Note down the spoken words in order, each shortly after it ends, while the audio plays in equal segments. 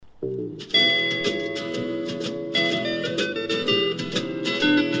Hear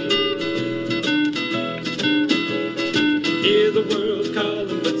the world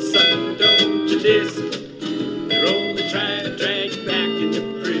calling, but son, don't you listen. They're only trying to drag you back into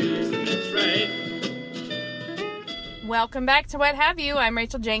prison, that's right. Welcome back to What Have You. I'm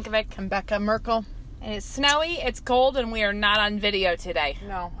Rachel Jankovic. I'm Becca Merkel. And it's snowy, it's cold, and we are not on video today.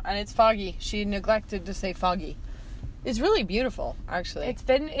 No, and it's foggy. She neglected to say foggy. It's really beautiful, actually. It's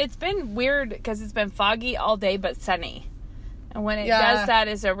been weird because it's been foggy all day but sunny. And when it does that,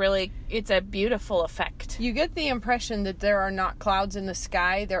 it's a beautiful effect. You get the impression that there are not clouds in the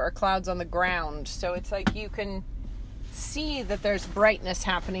sky, there are clouds on the ground. So it's like you can see that there's brightness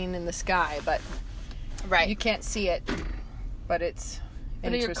happening in the sky, but you can't see it. But it's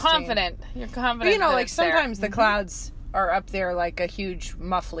interesting. You're confident. But, you know, like sometimes the clouds are up there like a huge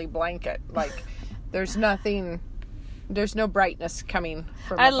muffly blanket. Like there's no brightness coming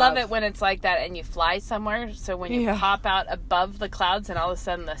from above. I love it when it's like that and you fly somewhere. So when you pop out above the clouds and all of a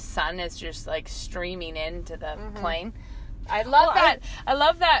sudden the sun is just like streaming into the plane. I love that. I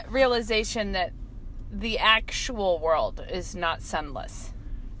love that realization that the actual world is not sunless.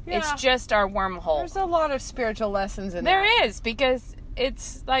 Yeah. It's just our wormhole. There's a lot of spiritual lessons in there. that. There is, because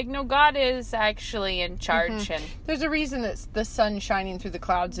it's like, no, God is actually in charge. And there's a reason that the sun shining through the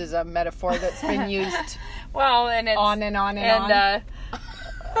clouds is a metaphor that's been used well, and it's on and on and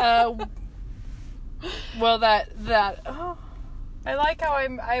on. I like how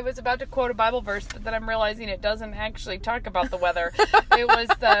I was about to quote a Bible verse, but then I'm realizing it doesn't actually talk about the weather. It was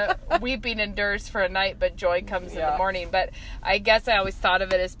the weeping endures for a night, but joy comes in the morning. But I guess I always thought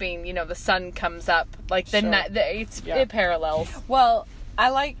of it as being, you know, the sun comes up. Like the night, it parallels. Well, I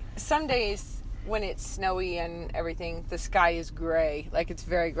like some days when it's snowy and everything, the sky is gray. Like it's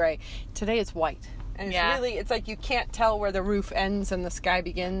very gray. Today it's white. And it's like you can't tell where the roof ends and the sky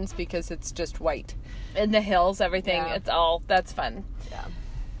begins because it's just white. In the hills, everything, that's fun. Yeah.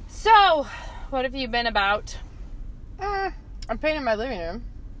 So, what have you been about? I'm painting my living room.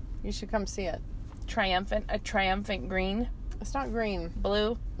 You should come see it. A triumphant green? It's not green.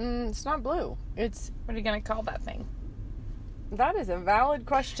 Blue? It's not blue. What are you going to call that thing? That is a valid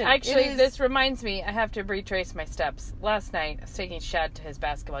question. Actually, this reminds me, I have to retrace my steps. Last night, I was taking Shad to his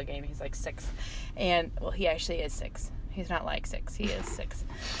basketball game. He's like 6. And, well, he actually is 6. He's not like 6. He is 6.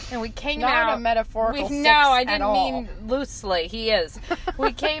 And we came out. Not a metaphorical 6 No, I didn't at all. mean loosely. He is.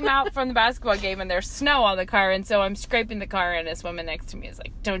 We came out from the basketball game and there's snow on the car. And so I'm scraping the car and this woman next to me is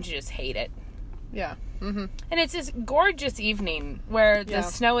like, don't you just hate it? Yeah. Mm-hmm. And it's this gorgeous evening where the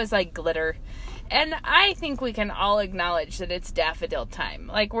snow is like glitter. And I think we can all acknowledge that it's daffodil time.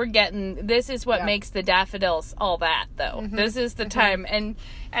 Like this is what makes the daffodils all that though. Mm-hmm. This is the time. And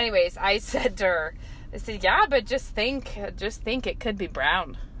anyways, I said to her, I said, yeah, but just think it could be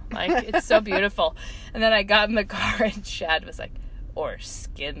brown. Like, it's so beautiful. And then I got in the car and Shad was like, or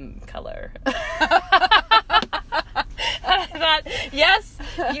skin color. And I thought, yes,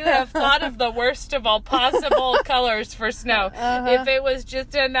 you have thought of the worst of all possible colors for snow. If it was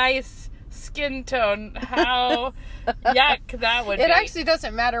just a nice skin tone, how yuck that would be. It actually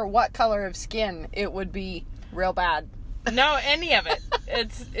doesn't matter what color of skin. It would be real bad. No, any of it.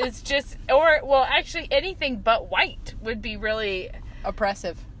 It's just, actually anything but white would be really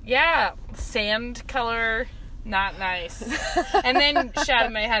oppressive. Yeah, sand color, not nice. And then Shad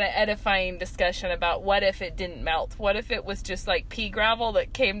and I had an edifying discussion about what if it didn't melt? What if it was just like pea gravel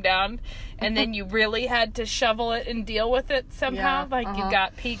that came down and then you really had to shovel it and deal with it somehow? You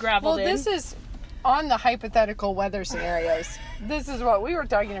got pea gravel in? Well, this is on the hypothetical weather scenarios. This is what we were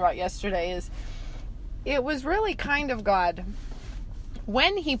talking about yesterday is it was really kind of God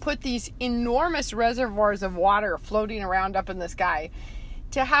when he put these enormous reservoirs of water floating around up in the sky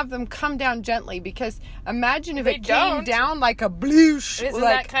to have them come down gently, because imagine if it came down like a bloosh. Isn't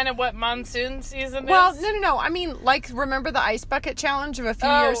that kind of what monsoon season is? Well, no. I mean, like, remember the ice bucket challenge of a few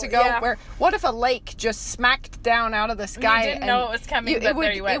years ago? Yeah. Where, what if a lake just smacked down out of the sky? You didn't know it was coming, but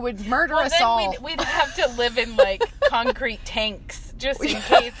there you went. It would murder us all. We'd have to live in, like, concrete tanks, just in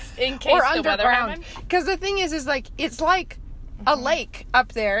case or the weather happened. Because the thing is like, it's like a lake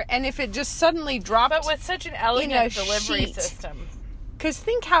up there, and if it just suddenly dropped, but with such an elegant delivery system. Because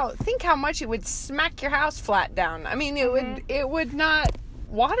think how much it would smack your house flat down. I mean, it would not.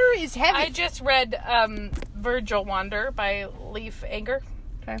 Water is heavy. I just read Virgil Wander by Leif Anger,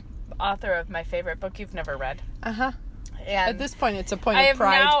 author of my favorite book you've never read. And at this point, it's a point of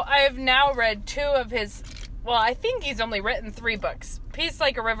pride. I have now read 2 of his. Well, I think he's only written 3 books. Peace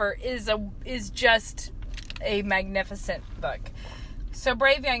Like a River is just a magnificent book. So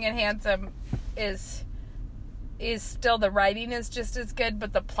Brave, Young, and Handsome is is still, the writing is just as good,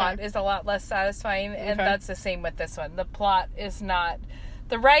 but the plot is a lot less satisfying, and that's the same with this one. The plot is not,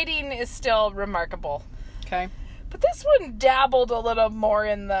 the writing is still remarkable. Okay. But this one dabbled a little more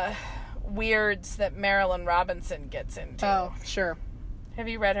in the weirds that Marilynne Robinson gets into. Oh, sure. Have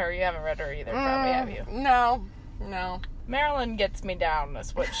you read her? You haven't read her either, probably, have you? No. Marilyn gets me down,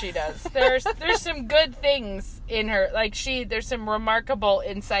 is what she does. There's some good things in her. Like, there's some remarkable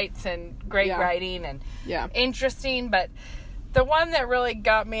insights and great writing and interesting, but the one that really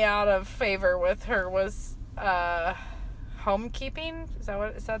got me out of favor with her was Homekeeping.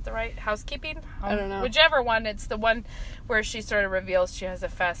 Is that the right? Housekeeping? I don't know. Whichever one. It's the one where she sort of reveals she has a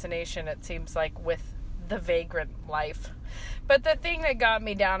fascination, it seems like, with the vagrant life. But the thing that got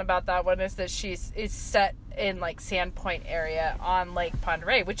me down about that one is that is set in, like, Sandpoint area on Lake Pend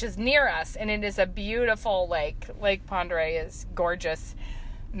Oreille, which is near us, and it is a beautiful lake. Lake Pend Oreille is gorgeous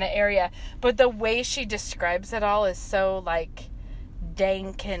in the area. But the way she describes it all is so, like,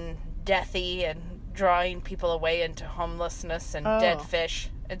 dank and deathy and drawing people away into homelessness and dead fish.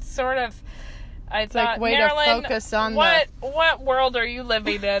 It's sort of... It's thought, like way Marilyn, to focus on what world are you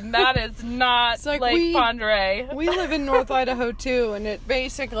living in? That is not like Lake Pend Oreille. We live in North Idaho too, and it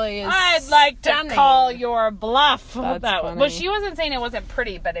basically is. I'd like stunning. to call your bluff. That's funny. Well, she wasn't saying it wasn't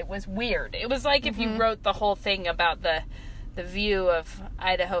pretty, but it was weird. It was like if you wrote the whole thing about the view of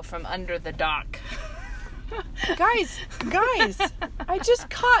Idaho from under the dock. Guys, I just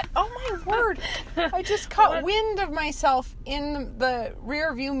caught, oh my word, I just caught wind of myself in the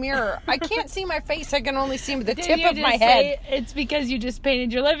rear view mirror. I can't see my face, I can only see the tip of my head. It's because you just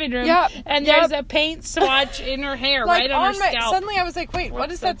painted your living room, and Yep. there's a paint swatch in her hair, like right on her scalp. Suddenly I was like, wait,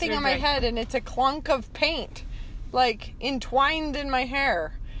 what is that thing on my head? And it's a clunk of paint, like, entwined in my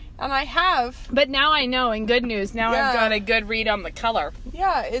hair. And I have... But now I know, and good news, now I've got a good read on the color.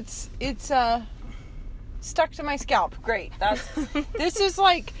 Yeah, it's stuck to my scalp. Great. This is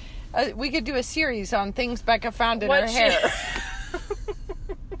like, we could do a series on things Becca found in her hair.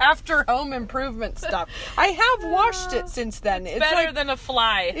 After home improvement stuff. I have washed it since then. It's better like, than a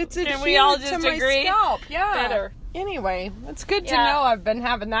fly. It's Can we all just to agree? My scalp. Yeah. Better. Anyway, it's good to know I've been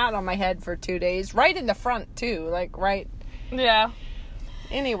having that on my head for 2 days. Right in the front, too. Like, right. Yeah.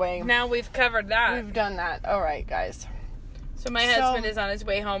 Anyway. Now we've covered that. We've done that. All right, guys. So my husband is on his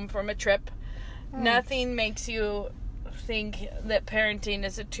way home from a trip. Nothing makes you think that parenting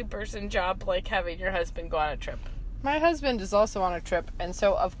is a two-person job like having your husband go on a trip. My husband is also on a trip, and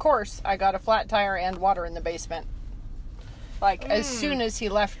so, of course, I got a flat tire and water in the basement. Like, as soon as he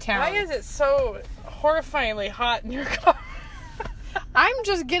left town. Why is it so horrifyingly hot in your car? I'm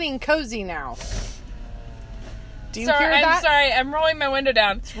just getting cozy now. Do you hear that? I'm sorry. I'm rolling my window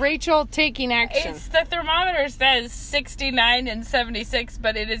down. It's Rachel taking action. The thermometer says 69 and 76,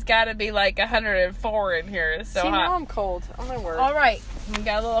 but it has got to be like 104 in here. It's so hot. Now I'm cold. Oh, my word. All right. We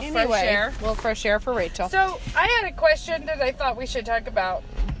got a little fresh air. A little fresh air for Rachel. So, I had a question that I thought we should talk about.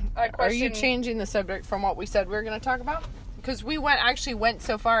 Are you changing the subject from what we said we were going to talk about? Because we went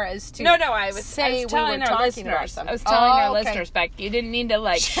so far as to I was telling our listeners. I was telling our listeners, Beck. You didn't need to,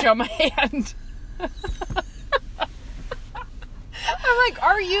 like, show my hand. I'm like,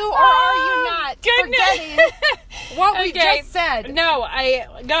 are you or are you not forgetting what we just said? No, I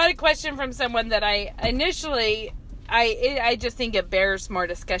got a question from someone that I initially, I just think it bears more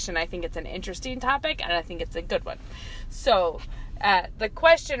discussion. I think it's an interesting topic, and I think it's a good one. So, the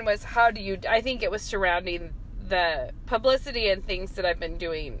question was, I think it was surrounding the publicity and things that I've been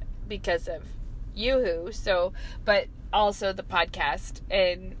doing because of Yoo-Hoo, but also the podcast,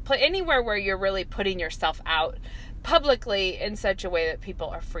 and anywhere where you're really putting yourself out publicly in such a way that people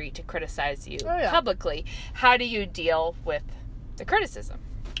are free to criticize you publicly. How do you deal with the criticism?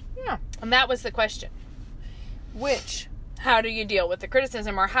 Yeah. And that was the question. How do you deal with the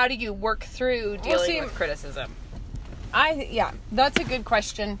criticism, or how do you work through dealing with criticism? That's a good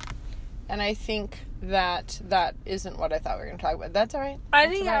question. And I think that isn't what I thought we were going to talk about. That's all right.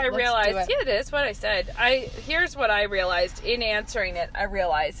 I realized, it is what I said. Here's what I realized in answering it. I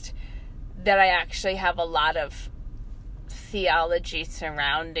realized that I actually have a lot of theology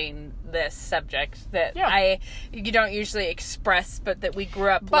surrounding this subject that you don't usually express, but that we grew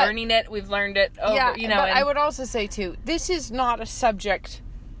up learning it. We've learned it over, But I would also say too, this is not a subject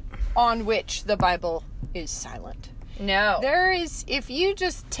on which the Bible is silent. No. There is, if you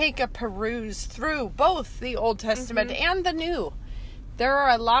just take a peruse through both the Old Testament and the New, there are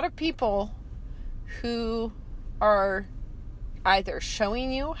a lot of people who are either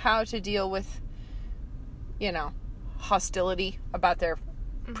showing you how to deal with, hostility about their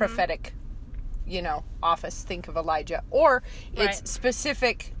prophetic, office. Think of Elijah. Or it's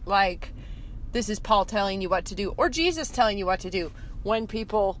specific, like, this is Paul telling you what to do, or Jesus telling you what to do when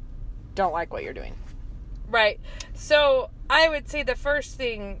people don't like what you're doing. Right. So I would say the first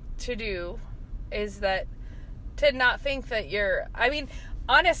thing to do is to not think that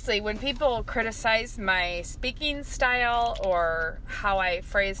honestly, when people criticize my speaking style or how I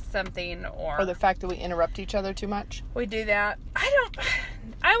phrased something or the fact that we interrupt each other too much, we do that.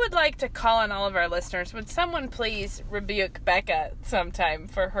 I would like to call on all of our listeners. Would someone please rebuke Becca sometime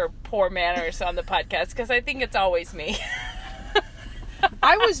for her poor manners on the podcast? Because I think it's always me.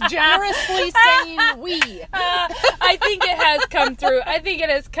 I was generously saying we. I think it has come through. I think it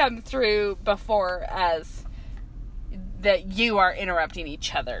has come through before as that you are interrupting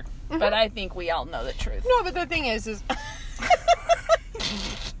each other. Mm-hmm. But I think we all know the truth. No, but the thing is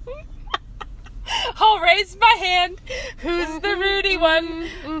I'll raise my hand. Who's the Rudy one?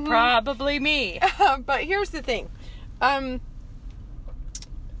 Mm-hmm. Probably me. But here's the thing. I'm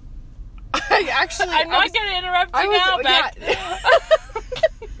not going to interrupt you now, Beck. Yeah.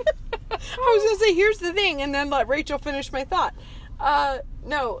 I was going to say, here's the thing, and then let Rachel finish my thought.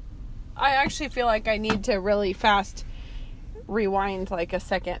 No, I actually feel like I need to really fast rewind like a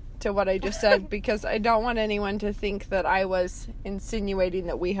second to what I just said, because I don't want anyone to think that I was insinuating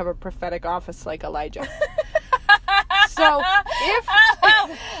that we have a prophetic office like Elijah. So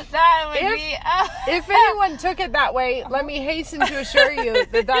if anyone took it that way, let me hasten to assure you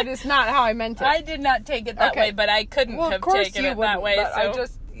that is not how I meant it. I did not take it that way, but I couldn't have taken it that way. But I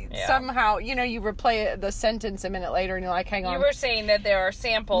just somehow, you replay the sentence a minute later and you're like, hang on. You were saying that there are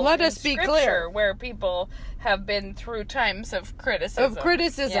samples Let us be clear. Where people have been through times of criticism.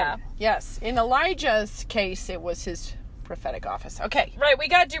 Yeah. Yes. In Elijah's case, it was his prophetic office. Okay. Right, we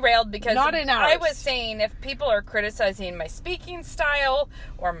got derailed because Not in ours. I was saying if people are criticizing my speaking style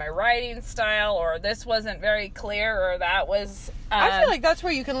or my writing style or this wasn't very clear or that was... I feel like that's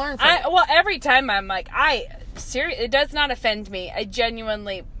where you can learn from it. Well, every time I'm like, it does not offend me. I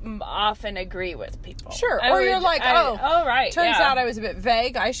genuinely often agree with people. Sure. You're like, right. Turns out I was a bit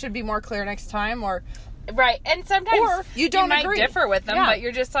vague. I should be more clear next time. Or right. And sometimes you might differ with them, but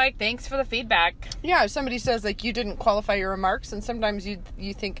you're just like, thanks for the feedback. Yeah. If somebody says like you didn't qualify your remarks, and sometimes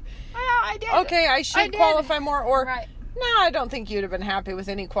you think, I did. Okay, I should qualify more. Or no, I don't think you'd have been happy with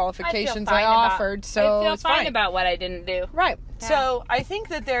any qualifications I offered. So I feel it's fine about what I didn't do. Right. Yeah. So I think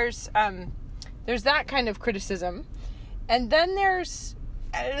that there's that kind of criticism, and then there's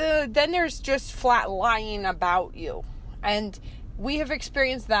just flat lying about you, and we have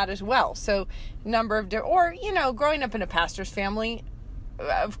experienced that as well. So growing up in a pastor's family,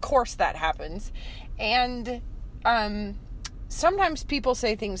 of course that happens, and sometimes people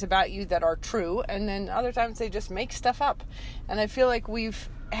say things about you that are true, and then other times they just make stuff up, and I feel like we've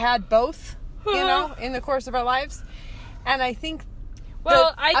had both, in the course of our lives, and I think.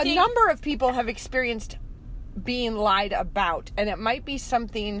 Well, a number of people have experienced being lied about, and it might be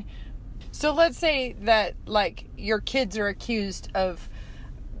something. So let's say that like your kids are accused of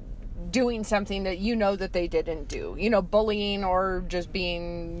doing something that that they didn't do, bullying or just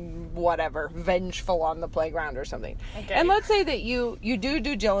being whatever, vengeful on the playground or something. Okay. And let's say that you do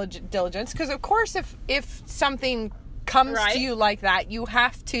diligence, because of course if something comes to you like that, you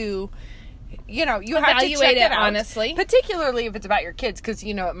have to. You have to check it out, honestly. Particularly if it's about your kids, because,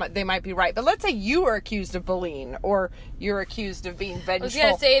 they might be right. But let's say you were accused of bullying, or you're accused of being vengeful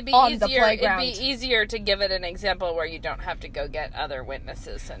on the playground. It'd be easier to give it an example where you don't have to go get other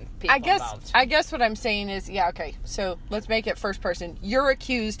witnesses and people involved. I guess what I'm saying is, okay, so let's make it first person. You're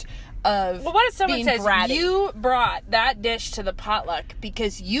accused of what if someone says, bratty. You brought that dish to the potluck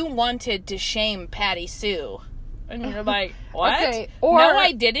because you wanted to shame Patty Sue? And you're like, what? Okay. Or, no,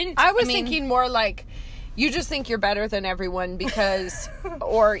 I didn't. I was thinking more like, you just think you're better than everyone because,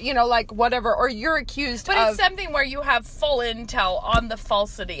 or, like whatever, or you're accused of. But it's something where you have full intel on the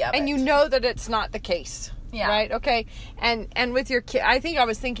falsity of it. And you know that it's not the case. Yeah. Right? Okay. And with your kid, I think I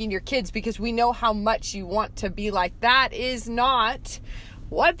was thinking your kids, because we know how much you want to be like, that is not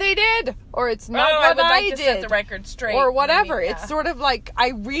what they did, or it's not what I like did, to set the record straight, or whatever. Maybe, It's sort of like,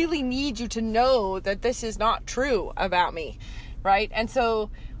 I really need you to know that this is not true about me, right? And so,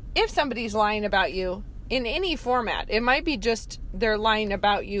 if somebody's lying about you in any format, it might be just they're lying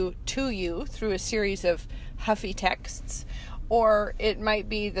about you to you through a series of huffy texts, or it might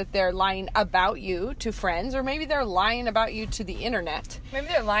be that they're lying about you to friends, or maybe they're lying about you to the internet. Maybe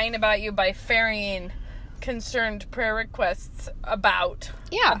they're lying about you by ferrying concerned prayer requests about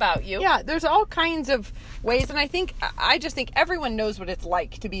you. Yeah, there's all kinds of ways, and I just think everyone knows what it's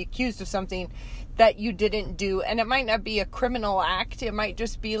like to be accused of something that you didn't do, and it might not be a criminal act. It might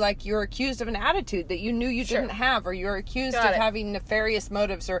just be like you're accused of an attitude that you knew you didn't have, or you're accused of having nefarious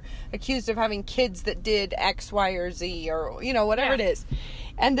motives, or accused of having kids that did X, Y, or Z, or whatever it is.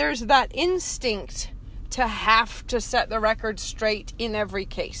 And there's that instinct to have to set the record straight in every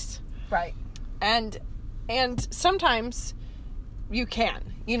case. Right. And sometimes you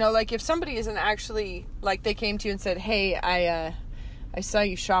can. Like if somebody isn't actually, like they came to you and said, "Hey, I saw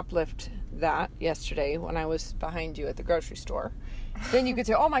you shoplift that yesterday when I was behind you at the grocery store." Then you could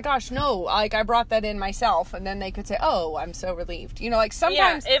say, "Oh my gosh, no, like I brought that in myself." And then they could say, "Oh, I'm so relieved." Like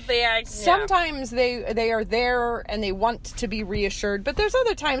sometimes if they act, sometimes they are there and they want to be reassured, but there's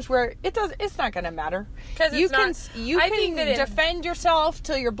other times where it's not going to matter. Cuz you can defend yourself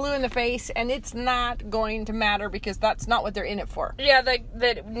till you're blue in the face, and it's not going to matter because that's not what they're in it for. Yeah,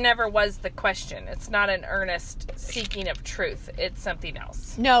 that never was the question. It's not an earnest seeking of truth. It's something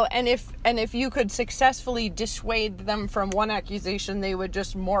else. No, and if you could successfully dissuade them from one accusation, they would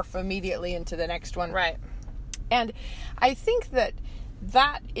just morph immediately into the next one. Right. And I think that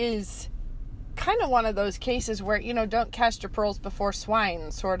is kind of one of those cases where, don't cast your pearls before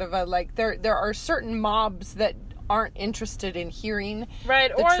swine, sort of like there are certain mobs that aren't interested in hearing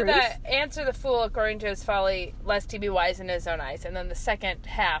right, the or truth. that answer the fool according to his folly, lest he be wise in his own eyes. And then the second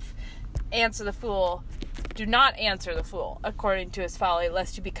half, answer the fool, do not answer the fool according to his folly,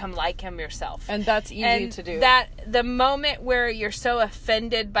 lest you become like him yourself. And that's easy to do. That the moment where you're so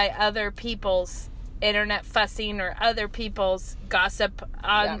offended by other people's internet fussing or other people's gossip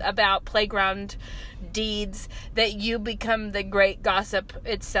about playground deeds, that you become the great gossip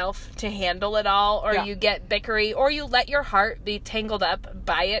itself to handle it all, or you get bickery, or you let your heart be tangled up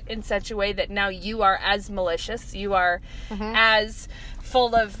by it in such a way that now you are as malicious, you are as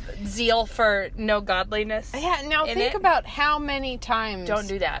full of zeal for no godliness. Yeah, now think about how many times... Don't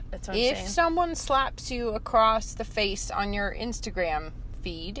do that. That's what I'm saying. If someone slaps you across the face on your Instagram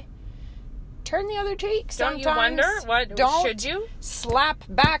feed, turn the other cheek. Don't you wonder? What should you? Slap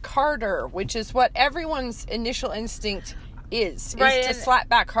back harder, which is what everyone's initial instinct is to slap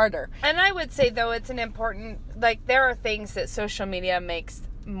back harder. And I would say, though, it's an important... Like, there are things that social media makes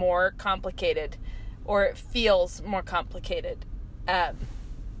more complicated, or it feels more complicated.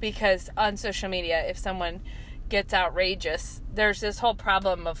 Because on social media, if someone gets outrageous, there's this whole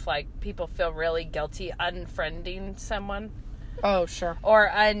problem of like people feel really guilty unfriending someone. Oh, sure. Or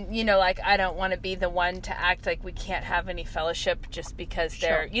like I don't want to be the one to act like we can't have any fellowship just because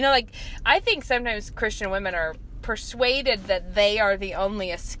they're like I think sometimes Christian women are persuaded that they are the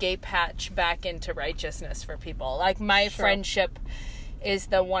only escape hatch back into righteousness for people. Like my friendship is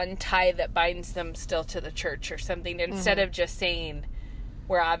the one tie that binds them still to the church or something, instead of just saying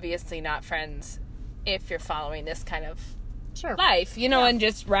we're obviously not friends if you're following this kind of life, and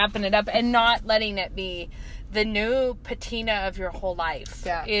just wrapping it up and not letting it be the new patina of your whole life.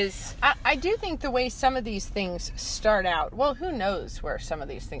 I do think the way some of these things start out, well, who knows where some of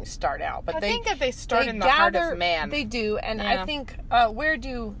these things start out, but I think that they start in the heart of man. They do, and I think where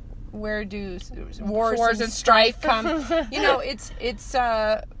do wars and strife come? It's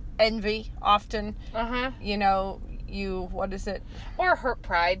envy often. What is it? Or hurt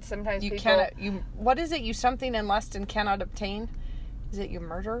pride. Sometimes what is it? You something in lust and cannot obtain? Is it you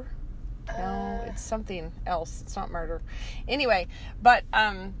murder? No, it's something else. It's not murder. Anyway, but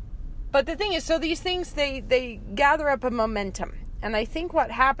the thing is, so these things they gather up a momentum, and I think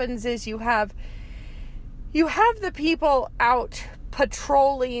what happens is you have the people out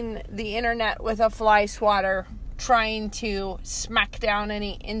patrolling the internet with a fly swatter, trying to smack down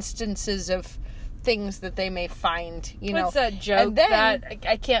any instances of things that they may find. What's that joke that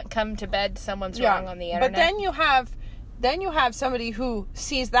I can't come to bed? Someone's wrong on the internet. But then you have somebody who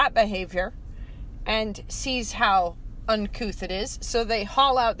sees that behavior and sees how uncouth it is, so they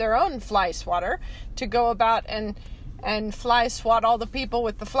haul out their own fly swatter to go about and fly swat all the people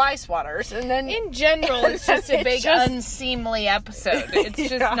with the fly swatters, and then in general it's just a big unseemly episode. It's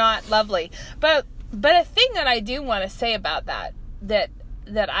just not lovely. But a thing that I do want to say about that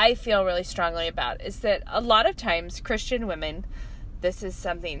I feel really strongly about is that a lot of times Christian women, this is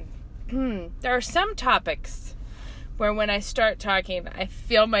something, there are some topics where when I start talking, I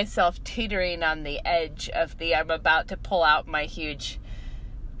feel myself teetering on the edge of I'm about to pull out my huge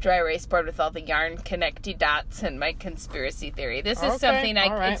dry erase board with all the yarn connecty dots and my conspiracy theory. This is something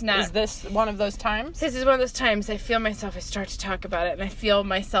it's not. Is this one of those times? This is one of those times I feel myself, I start to talk about it and I feel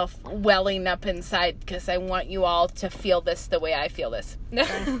myself welling up inside because I want you all to feel this the way I feel this.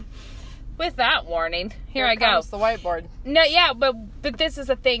 Okay. with that warning, here I go. Comes the whiteboard. No, yeah, but this is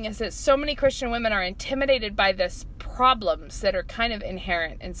the thing, is that so many Christian women are intimidated by this problems that are kind of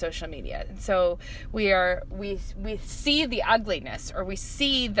inherent in social media. And so we see the ugliness, or we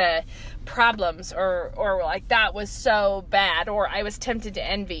see the problems, or like, that was so bad, or I was tempted to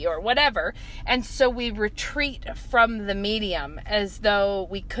envy, or whatever. And so we retreat from the medium as though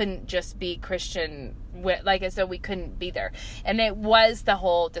we couldn't just be Christian, like as though we couldn't be there. And it was the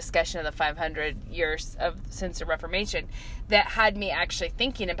whole discussion of the 500 years since the Reformation that had me actually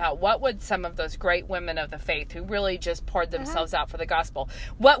thinking about what would some of those great women of the faith who really just poured themselves out for the gospel,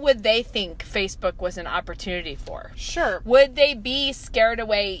 what would they think Facebook was an opportunity for? Sure. Would they be scared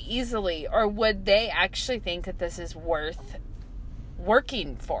away easily, or would they actually think that this is worth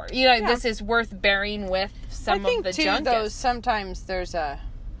working for? This is worth bearing with some of the junkies. I think, too, though, sometimes there's a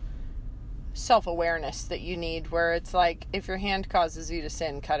self-awareness that you need, where it's like, if your hand causes you to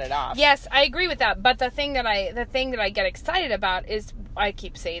sin, cut it off. Yes, I agree with that. But the thing that I get excited about is, I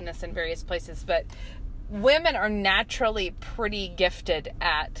keep saying this in various places, but women are naturally pretty gifted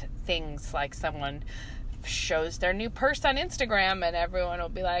at things like someone shows their new purse on Instagram and everyone will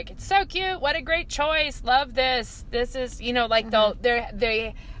be like, it's so cute, what a great choice, love this is,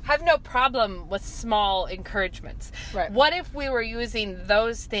 they have no problem with small encouragements. Right. What if we were using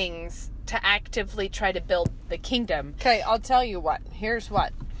those things to actively try to build the kingdom? Okay, I'll tell you what. Here's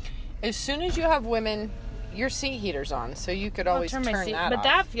what. As soon as you have women, your seat heater's on, so you could always turn that off. But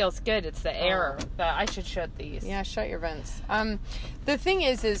that feels good. It's the air. I should shut these. Yeah, shut your vents. The thing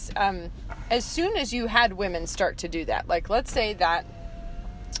is as soon as you had women start to do that, like, let's say that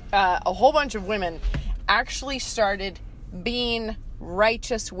a whole bunch of women actually started being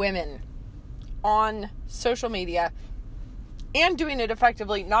righteous women on social media and doing it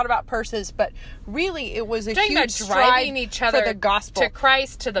effectively, not about purses, but really it was a huge driving each other for the gospel, to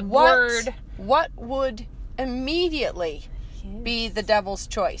Christ, to the word. What would immediately be the devil's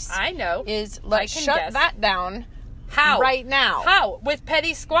choice? I know. Is let's shut that down. How? Right now. How? With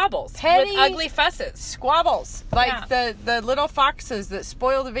petty squabbles. With ugly fusses. Squabbles. Like the little foxes that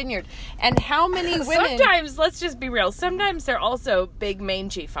spoil the vineyard. And how many women... Sometimes, let's just be real, sometimes they're also big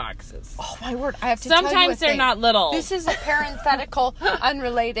mangy foxes. Oh my word, I have to tell you a thing. Sometimes they're not little. This is a parenthetical,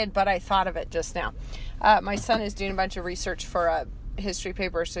 unrelated, but I thought of it just now. My son is doing a bunch of research for a history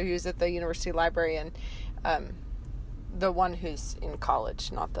paper, so he was at the university library, and the one who's in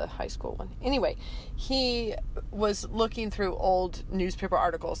college, not the high school one. Anyway, he was looking through old newspaper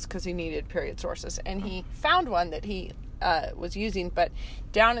articles because he needed period sources, and he found one that he was using, but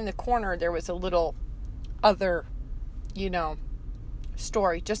down in the corner there was a little other,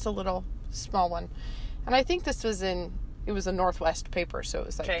 story, just a little small one. And I think this was it was a Northwest paper, so it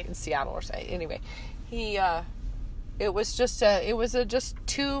was like in Seattle or something. Anyway, it was just just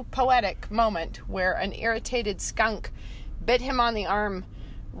too poetic moment where an irritated skunk bit him on the arm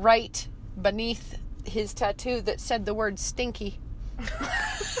right beneath his tattoo that said the word stinky.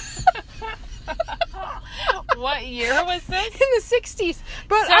 What year was this? In the 60s.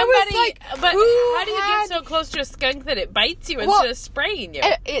 But I was like, but how do you get so close to a skunk that it bites you instead of spraying you?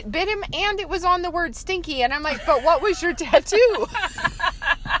 It bit him, and it was on the word stinky, and I'm like, but what was your tattoo?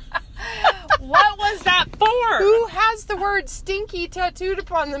 What was that for? Who has the word stinky tattooed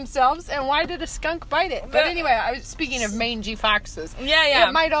upon themselves, and why did a skunk bite it? But anyway, I was speaking of mangy foxes. Yeah.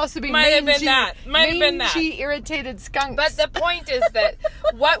 It might also be mangy, irritated skunks. But the point is that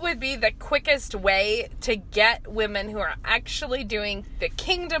what would be the quickest way to get women who are actually doing the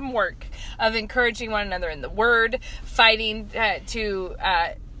kingdom work of encouraging one another in the word, fighting to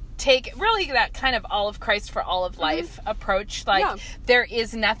take really that kind of all of Christ for all of life approach, there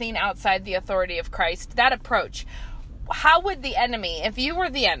is nothing outside the authority of Christ, that approach. How would the enemy, if you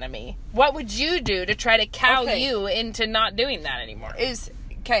were the enemy, what would you do to try to cow you into not doing that anymore?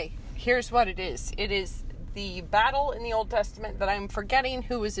 Here's what it is. It is the battle in the Old Testament that I'm forgetting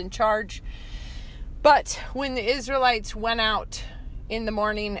who was in charge. But when the Israelites went out in the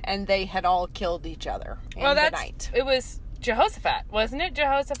morning and they had all killed each other in the night. It was Jehoshaphat, wasn't it?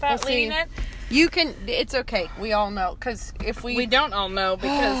 Jehoshaphat leading it? It's okay. We all know, because if we don't all know,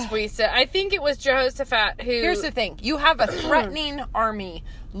 because we said, I think it was Jehoshaphat who... Here's the thing. You have a threatening army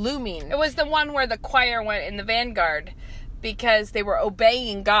looming. It was the one where the choir went in the vanguard because they were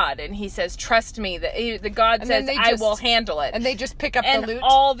obeying God, and he says, trust me, the God says, I will handle it. And they just pick up the loot. And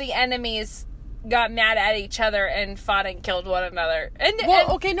all the enemies got mad at each other and fought and killed one another.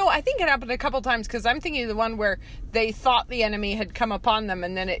 Okay, no, I think it happened a couple times, because I'm thinking of the one where they thought the enemy had come upon them,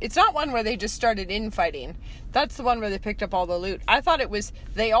 and then it's not one where they just started infighting. That's the one where they picked up all the loot. I thought it was,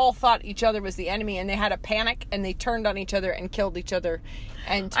 they all thought each other was the enemy, and they had a panic, and they turned on each other and killed each other.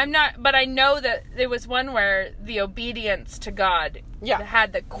 And but I know that there was one where the obedience to God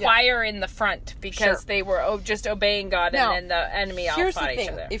had the choir in the front, because they were just obeying God, now, and then the enemy all fought each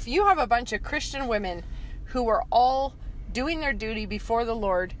other. If you have a bunch of Christian women who are all doing their duty before the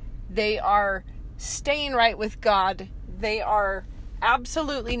Lord, they are staying right with God, they are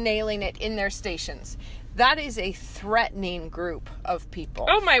absolutely nailing it in their stations. That is a threatening group of people.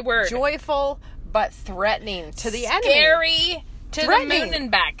 Oh my word. Joyful, but threatening to the enemy. Scary to the moon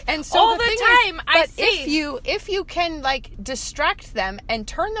and back. And so all the time I see. If you can like distract them and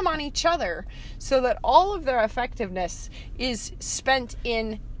turn them on each other, so that all of their effectiveness is spent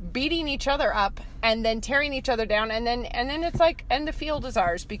in beating each other up and then tearing each other down, and then it's like, and the field is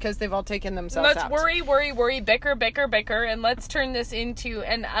ours because they've all taken themselves out. Let's worry, bicker, and let's turn this into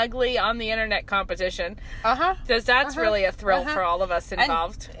an ugly on the internet competition. Because that's really a thrill for all of us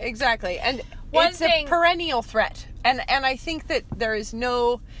involved. And, exactly. And it's a perennial threat. And I think that there is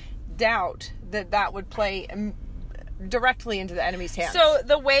no doubt that would play directly into the enemy's hands. So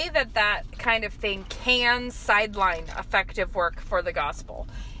the way that kind of thing can sideline effective work for the gospel,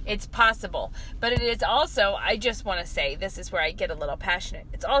 it's possible. But it is also, I just want to say, this is where I get a little passionate.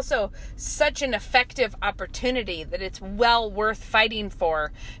 It's also such an effective opportunity that it's well worth fighting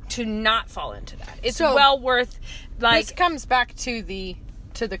for to not fall into that. It's well worth, like... This comes back to the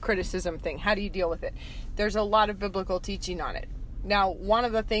criticism thing. How do you deal with it? There's a lot of biblical teaching on it. Now, one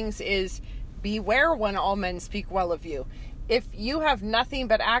of the things is, beware when all men speak well of you. If you have nothing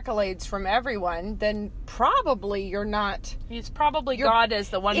but accolades from everyone, then probably you're not... It's probably God is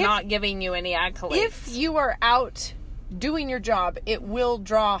the one not giving you any accolades. If you are out doing your job, it will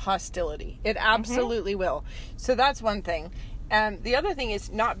draw hostility. It absolutely will. So that's one thing. The other thing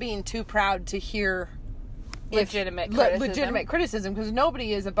is not being too proud to hear... legitimate criticism, because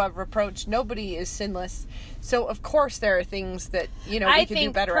nobody is above reproach, nobody is sinless. So of course there are things that we can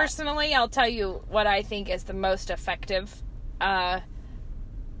do better personally, I'll tell you what I think is the most effective mindset,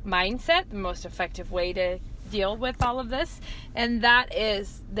 the most effective way to deal with all of this, and that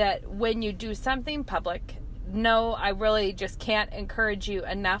is that when you do something public, I really just can't encourage you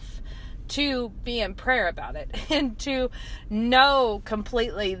enough to be in prayer about it and to know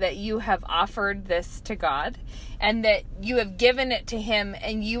completely that you have offered this to God and that you have given it to Him,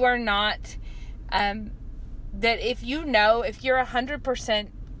 and you are not, that if you're 100%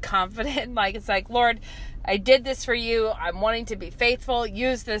 confident, like it's like, Lord, I did this for you. I'm wanting to be faithful.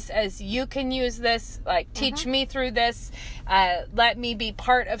 Use this as you can use this. Like, teach me through this. Let me be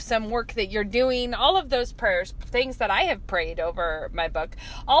part of some work that you're doing. All of those prayers, things that I have prayed over my book,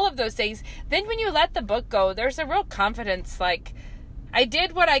 all of those things. Then when you let the book go, there's a real confidence, like, I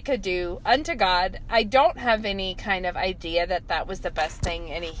did what I could do unto God. I don't have any kind of idea that was the best thing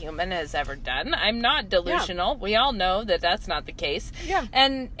any human has ever done. I'm not delusional. Yeah. We all know that that's not the case. Yeah.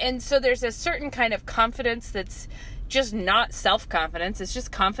 And so there's a certain kind of confidence that's just not self-confidence. It's just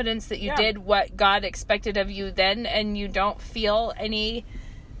confidence that you did what God expected of you then, and you don't feel any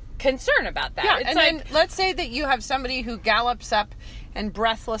concern about that. Yeah, it's and then let's say that you have somebody who gallops up and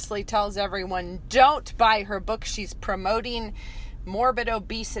breathlessly tells everyone, don't buy her book. She's promoting morbid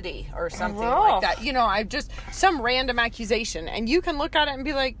obesity or something like that. I've just some random accusation, and you can look at it and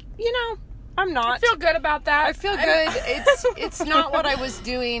be like, I'm not. I feel good about that. I feel good. It's not what I was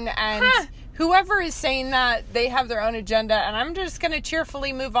doing, and whoever is saying that, they have their own agenda, and I'm just going to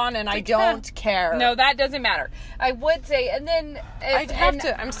cheerfully move on, and I don't care. No, that doesn't matter. I would say, and then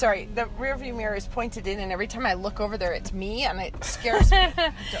I'm sorry, the rearview mirror is pointed in, and every time I look over there, it's me, and it scares me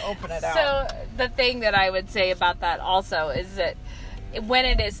to open it out. So the thing that I would say about that also is that when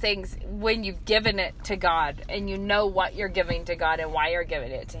it is things, when you've given it to God and you know what you're giving to God and why you're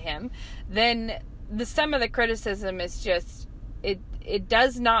giving it to Him, then some of the criticism is just, it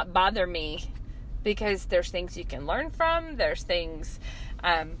does not bother me, because there's things you can learn from, there's things,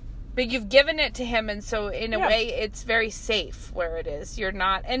 but you've given it to Him, and so in a way it's very safe where it is. You're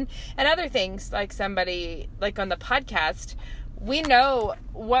not, and other things, like somebody, like on the podcast, we know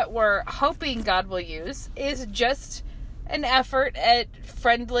what we're hoping God will use is just an effort at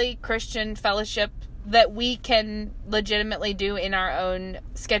friendly Christian fellowship that we can legitimately do in our own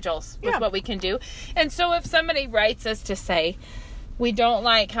schedules with what we can do. And so if somebody writes us to say, we don't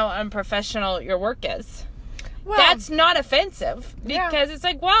like how unprofessional your work is, that's not offensive, because it's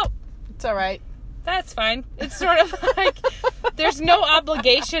like, well, it's all right. that's fine. It's sort of like there's no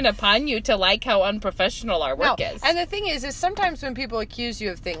obligation upon you to like how unprofessional our work is. And the thing is sometimes when people accuse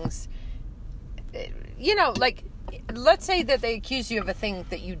you of things, you know, like, let's say that they accuse you of a thing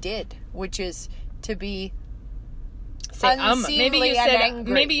that you did, which is to be unseemly and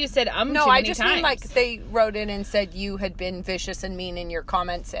angry. Maybe you said no, too many I just times. mean like they wrote in and said you had been vicious and mean in your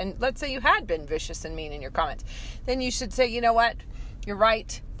comments, and let's say you had been vicious and mean in your comments. Then you should say, you know what? You're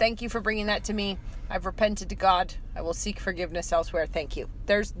right. Thank you for bringing that to me. I've repented to God. I will seek forgiveness elsewhere. Thank you.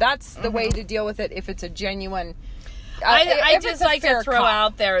 That's the way to deal with it if it's a genuine... I just like to throw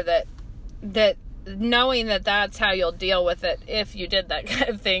out there that knowing that that's how you'll deal with it if you did that kind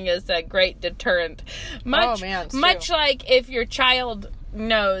of thing is a great deterrent. Much like if your child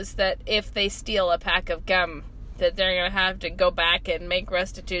knows that if they steal a pack of gum, that they're going to have to go back and make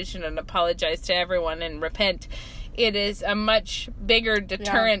restitution and apologize to everyone and repent. It is a much bigger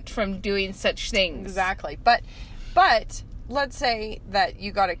deterrent from doing such things. Exactly. But let's say that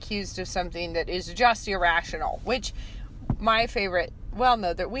you got accused of something that is just irrational, which my favorite, well,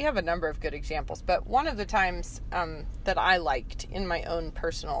 no, we have a number of good examples, but one of the times that I liked in my own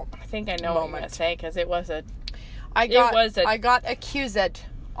personal I think I know what you're going to say, because I got accused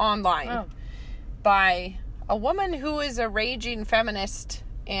online by a woman who is a raging feminist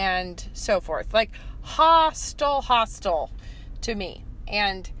and so forth. Like, hostile to me.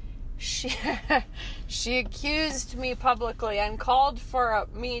 And she accused me publicly and called for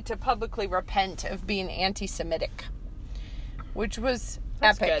me to publicly repent of being anti-Semitic, which was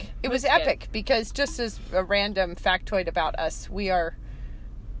epic. Good. It was epic because, just as a random factoid about us, we are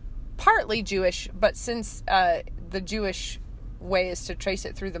partly Jewish, but since the Jewish way is to trace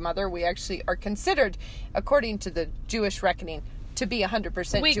it through the mother, we actually are considered, according to the Jewish reckoning, to be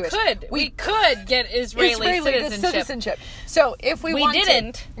 100% Jewish. We could get Israeli citizenship. So if we wanted,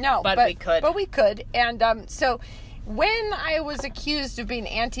 didn't. No, but we could. But we could. And so when I was accused of being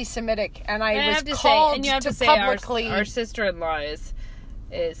anti-Semitic, and I was called to publicly, our sister-in-law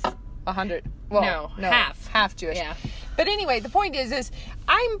is 100. Well, no, half Jewish. Yeah. But anyway, the point is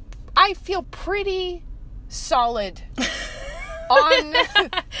I feel pretty solid on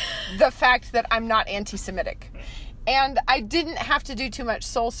the fact that I'm not anti-Semitic. And I didn't have to do too much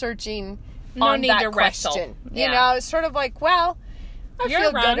soul searching on that question. Yeah. You know, it's sort of like, well, I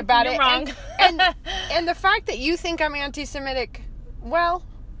feel good about it. Wrong. And the fact that you think I'm anti-Semitic, well,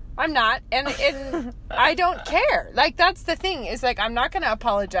 I'm not. And I don't care. Like, that's the thing, is like, I'm not going to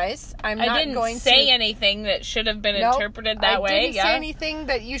apologize. I didn't say anything that should have been interpreted that way. I didn't say anything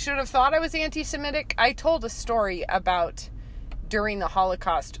that you should have thought I was anti-Semitic. I told a story about during the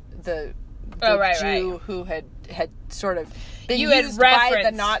Holocaust, the Jew who had sort of been used by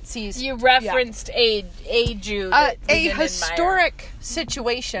the Nazis. You referenced a Jew. A historic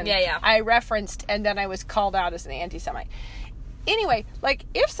situation. Yeah. I referenced, and then I was called out as an anti-Semite. Anyway, like,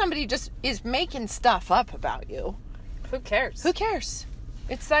 if somebody just is making stuff up about you, who cares?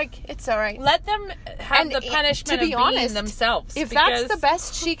 It's like, it's all right. Let them have the punishment of being themselves. If that's the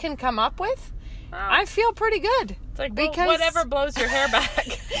best she can come up with, I feel pretty good. It's like, because whatever blows your hair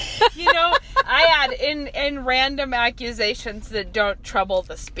back. You know, I had in random accusations that don't trouble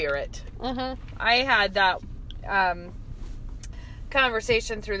the spirit. Mm-hmm. I had that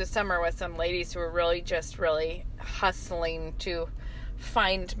conversation through the summer with some ladies who were really hustling to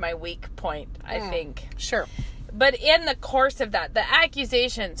find my weak point, I think. Sure. But in the course of that, the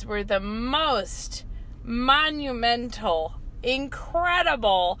accusations were the most monumental,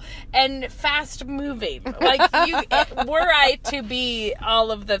 incredible, and fast moving. Like, were I to be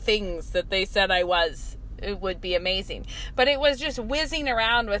all of the things that they said I was, it would be amazing. But it was just whizzing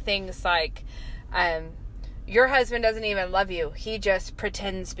around with things like, your husband doesn't even love you. He just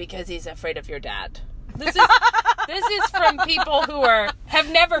pretends because he's afraid of your dad. This is from people who have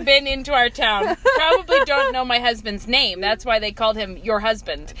never been into our town. Probably don't know my husband's name. That's why they called him your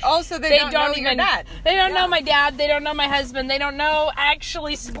husband. Also, they don't know your dad. They don't know my dad. They don't know my husband. They don't know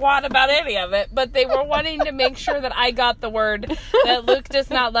actually squat about any of it. But they were wanting to make sure that I got the word that Luke does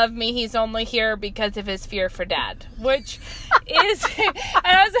not love me. He's only here because of his fear for dad. Which is...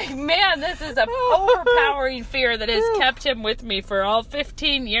 And I was like, man, this is an overpowering fear that has kept him with me for all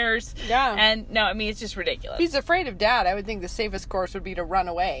 15 years. Yeah. And no, I mean, it's just ridiculous. If he's afraid of dad, I would think the safest course would be to run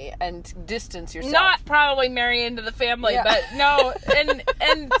away and distance yourself. Not probably marry into the family, but no,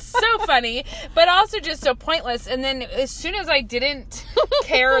 and so funny, but also just so pointless. And then as soon as I didn't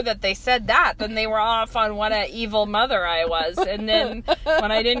care that they said that, then they were off on what an evil mother I was. And then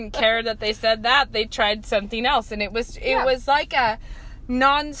when I didn't care that they said that, they tried something else. And it was like a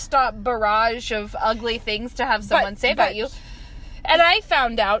nonstop barrage of ugly things to have someone say about you. And I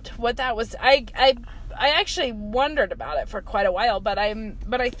found out what that was. I actually wondered about it for quite a while, but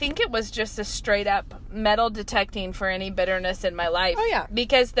I think it was just a straight up metal detecting for any bitterness in my life. Oh, yeah.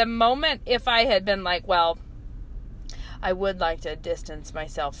 Because the moment, if I had been like, well, I would like to distance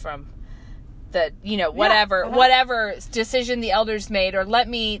myself from the, whatever decision the elders made, or let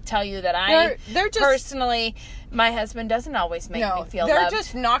me tell you that they're just, personally, my husband doesn't always make me feel they're loved.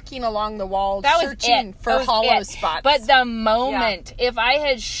 just knocking along the walls, that searching for hollow spots. But the moment, if I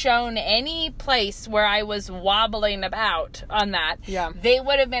had shown any place where I was wobbling about on that, they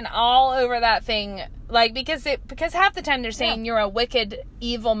would have been all over that thing. Like, because half the time they're saying you're a wicked,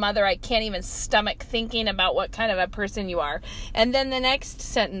 evil mother. I can't even stomach thinking about what kind of a person you are. And then the next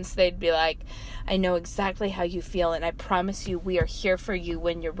sentence, they'd be like, I know exactly how you feel, and I promise you we are here for you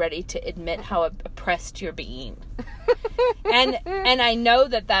when you're ready to admit how oppressed you're being. and I know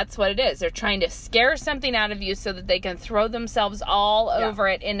that that's what it is. They're trying to scare something out of you so that they can throw themselves all over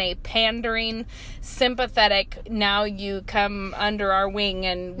it in a pandering, sympathetic, now you come under our wing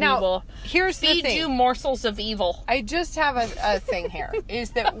and we will feed you morsels of evil. I just have a thing here,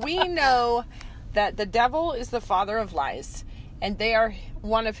 is that we know that the devil is the father of lies, and they are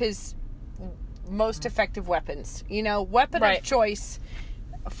one of his most effective weapons. Weapon of choice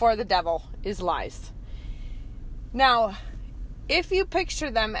for the devil is lies. Now, if you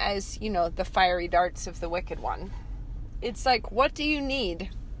picture them as, the fiery darts of the wicked one, it's like, what do you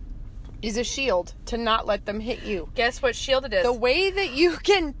need is a shield to not let them hit you. Guess what shield it is? The way that you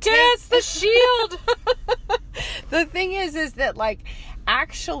can guess the shield. The thing is that,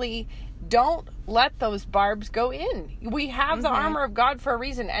 actually don't let those barbs go in. We have the armor of God for a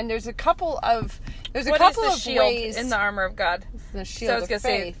reason, and there's a couple of ways in the armor of God. The shield of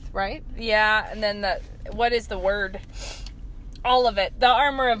faith, right? Yeah, and then what is the word? All of it. The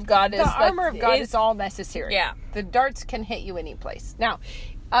armor of God is is all necessary. Yeah. The darts can hit you any place. Now,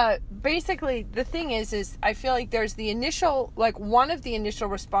 basically the thing is I feel like there's the initial, one of the initial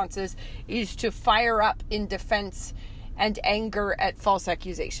responses is to fire up in defense and anger at false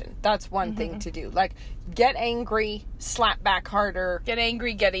accusation. That's one thing to do. Get angry, slap back harder. Get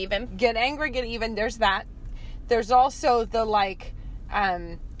angry, get even. Get angry, get even. There's that. There's also the,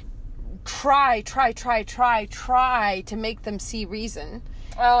 try to make them see reason.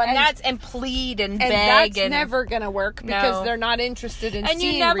 Oh, and plead and beg. And that's never going to work because they're not interested in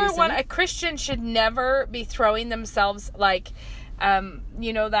seeing reason. A Christian should never be throwing themselves that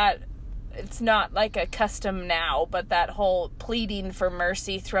it's not like a custom now, but that whole pleading for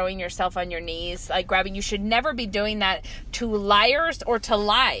mercy, throwing yourself on your knees, grabbing, you should never be doing that to liars or to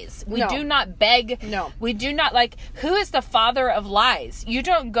lies. We do not beg. No. We do not, who is the father of lies? You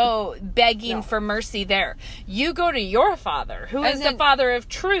don't go begging for mercy there. You go to your father, who is the father of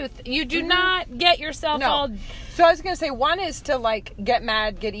truth. You do not get yourself all... So I was going to say, one is to, get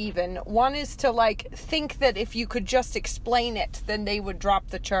mad, get even. One is to, think that if you could just explain it, then they would drop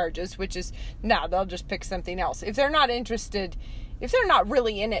the charges, which is, no, they'll just pick something else. If they're not interested, if they're not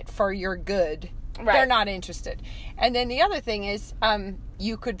really in it for your good, they're not interested. And then the other thing is,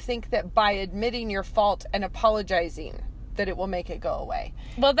 you could think that by admitting your fault and apologizing, that it will make it go away.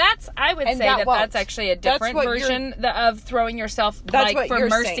 Well, I would say that's actually a different version of throwing yourself for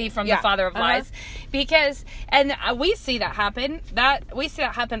mercy from the father of lies. Because, and we see that happen. We see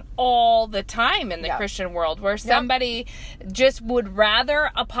that happen all the time in the Christian world, where somebody just would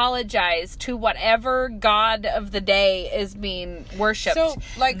rather apologize to whatever god of the day is being worshipped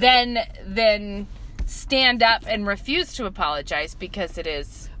than stand up and refuse to apologize because it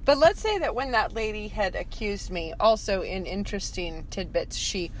is... But let's say that when that lady had accused me, also in interesting tidbits,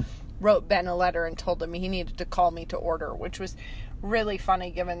 she wrote Ben a letter and told him he needed to call me to order, which was really funny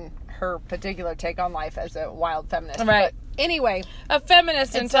given her particular take on life as a wild feminist. Right. But anyway. A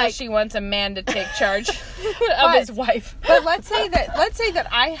feminist until she wants a man to take charge of his wife. But let's say that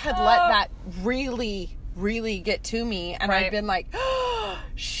I had let that really get to me, and I'd been like, oh,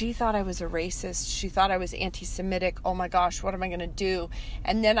 she thought I was a racist, she thought I was anti-Semitic, oh my gosh, what am I going to do?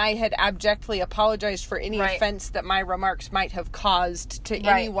 And then I had abjectly apologized for any offense that my remarks might have caused to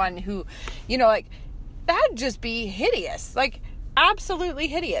anyone who, that'd just be hideous, absolutely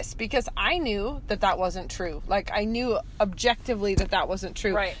hideous, because I knew that wasn't true. I knew objectively that wasn't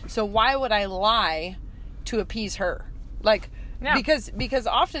true. Right. So why would I lie to appease her? Because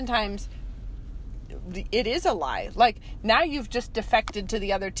oftentimes it is a lie. Now you've just defected to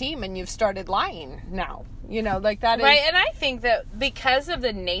the other team and you've started lying now. That is... Right, and I think that because of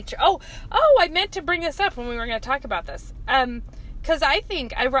the nature... Oh, I meant to bring this up when we were going to talk about this. Because I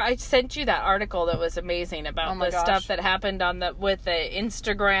think I sent you that article that was amazing about stuff that happened with the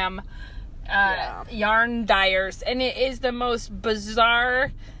Instagram yarn dyers, and it is the most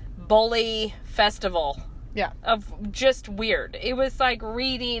bizarre bully festival. Yeah. Of just weird. It was like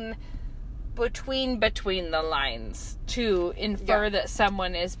reading between the lines to infer that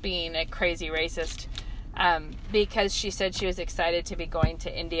someone is being a crazy racist, because she said she was excited to be going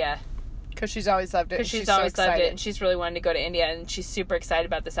to India. Because she's always loved it. Because she's always loved it, and she's really wanted to go to India, and she's super excited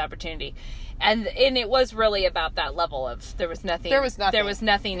about this opportunity. And it was really about that level of there was nothing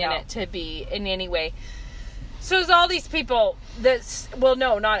in it to be in any way. So there's all these people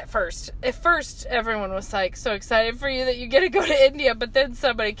no, not at first. At first, everyone was like, so excited for you that you get to go to India, but then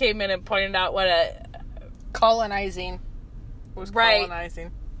somebody came in and pointed out what colonizing.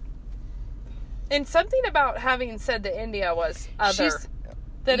 And something about having said that India was other.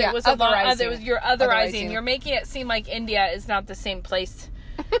 It was you're otherizing. You're making it seem like India is not the same place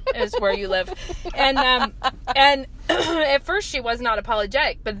as where you live. And at first she was not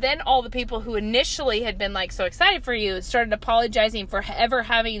apologetic, but then all the people who initially had been like so excited for you started apologizing for ever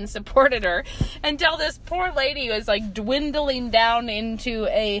having supported her, until this poor lady was like dwindling down into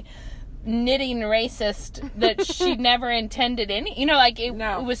a knitting racist that she never intended any.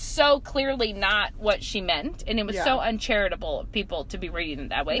 It was so clearly not what she meant, and it was so uncharitable of people to be reading it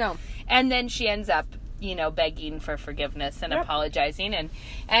that way. No. And then she ends up begging for forgiveness and apologizing, and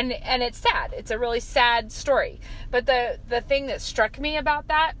it's sad. It's a really sad story. But the thing that struck me about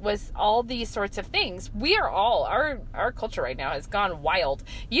that was all these sorts of things. We are all, our culture right now has gone wild.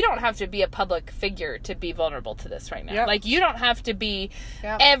 You don't have to be a public figure to be vulnerable to this right now. Yep. Like, you don't have to be,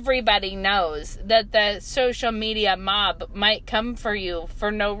 everybody knows that the social media mob might come for you for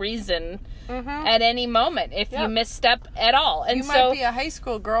no reason. Mm-hmm. At any moment if you misstep at all. And you might be a high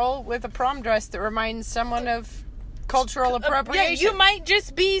school girl with a prom dress that reminds someone of cultural appropriation. You might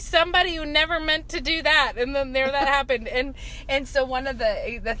just be somebody who never meant to do that, and then that happened. And so one of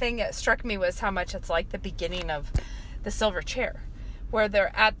the thing that struck me was how much it's like the beginning of the Silver Chair, where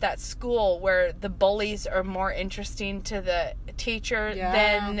they're at that school where the bullies are more interesting to the teacher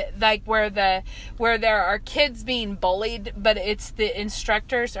than like where there are kids being bullied, but it's the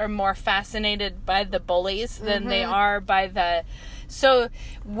instructors are more fascinated by the bullies than they are by the. So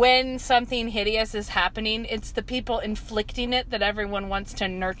when something hideous is happening, it's the people inflicting it that everyone wants to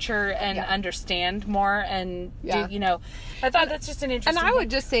nurture and understand more and do, I thought that's just an interesting And I would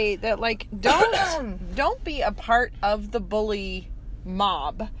just say that, like, don't be a part of the bully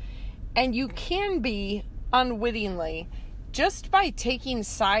mob, and you can be unwittingly just by taking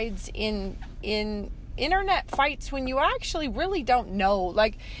sides in internet fights when you actually really don't know.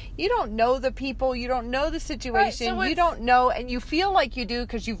 Like, you don't know the people, you don't know the situation, you don't know, and you feel like you do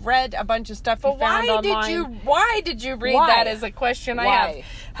because you've read a bunch of stuff you found online. Why did you read that as a question I have?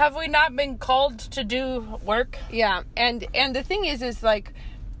 Have we not been called to do work? Yeah, and the thing is like,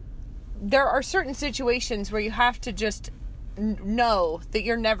 there are certain situations where you have to just know that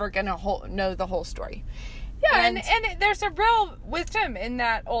you're never going to know the whole story. Yeah, and there's a real wisdom in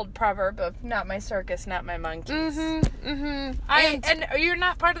that old proverb of not my circus, not my monkeys. And you're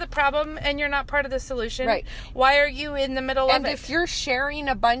not part of the problem, and you're not part of the solution. Right. Why are you in the middle of it? And if you're sharing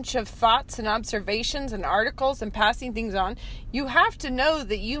a bunch of thoughts and observations and articles and passing things on, you have to know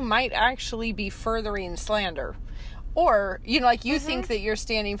that you might actually be furthering slander. Or, you think that you're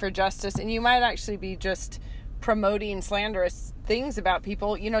standing for justice, and you might actually be just promoting slanderous things about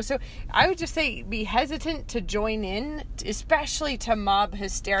people, so I would just say be hesitant to join in, especially to mob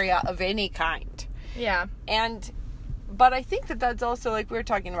hysteria of any kind. Yeah. But I think that's also, like, we were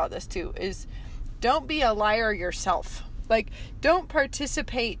talking about this too, is don't be a liar yourself. Like, don't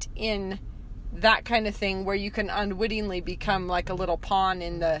participate in that kind of thing where you can unwittingly become like a little pawn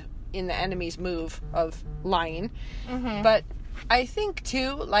in the enemy's move of lying. Mm-hmm. But I think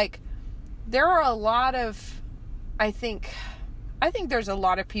too, like, there are a lot of, I think there's a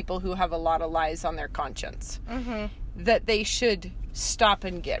lot of people who have a lot of lies on their conscience that they should stop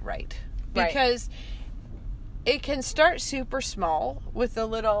and get right. Because it can start super small with a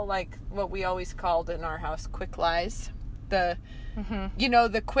little, like, what we always called in our house, quick lies. The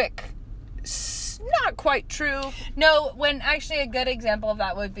quick, not quite true. No, when actually a good example of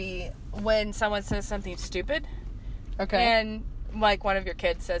that would be when someone says something stupid. Okay. And, like, one of your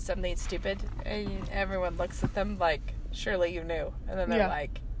kids says something stupid, and everyone looks at them like, surely you knew. And then they're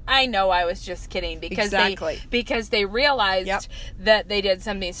like, I know I was just kidding, because they realized that they did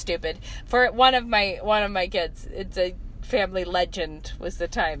something stupid. For one of my kids, it's a family legend, was the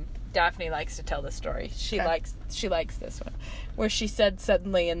time. Daphne likes to tell the story. She likes this one, where she said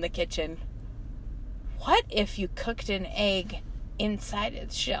suddenly in the kitchen, "What if you cooked an egg inside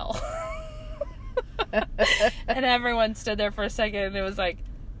its shell?" And everyone stood there for a second, and it was like,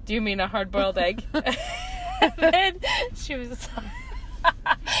 do you mean a hard-boiled egg? And then she was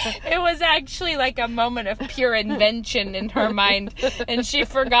it was actually like a moment of pure invention in her mind, and she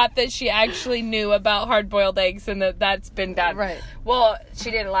forgot that she actually knew about hard-boiled eggs and that's been done. Right. Well,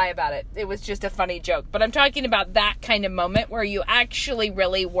 she didn't lie about it. It was just a funny joke. But I'm talking about that kind of moment where you actually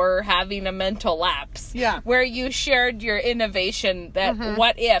really were having a mental lapse. Yeah. Where you shared your innovation that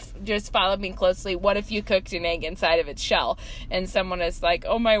what if, just follow me closely, what if you cooked an egg inside of its shell? And someone is like,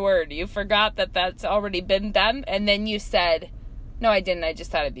 oh my word, you forgot that that's already been done? And then you said, no, I didn't. I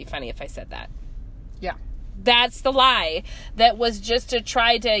just thought it'd be funny if I said that. Yeah. That's the lie that was just to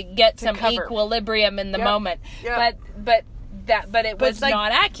try to get some cover. Equilibrium in the moment. Yep. But it was like,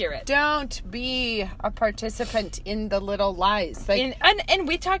 not accurate. Don't be a participant in the little lies. Like, and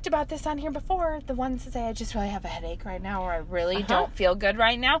we talked about this on here before. The ones that say, I just really have a headache right now, or I really don't feel good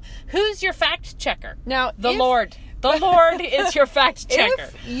right now. Who's your fact checker? now, The Lord. The Lord is your fact checker.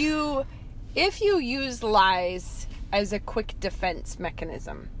 If you use lies as a quick defense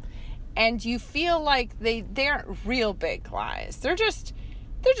mechanism, and you feel like they aren't real big lies, they're just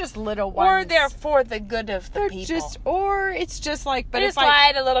little ones, Or they're for the good of the people. Or it's just like, but Just if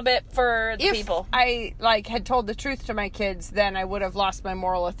lied a little bit for the if people. I like had told the truth to my kids, then I would have lost my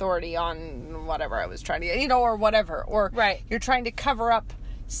moral authority on whatever I was trying to, or whatever. Or Right. You're trying to cover up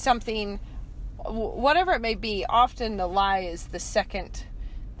something, whatever it may be. Often the lie is the second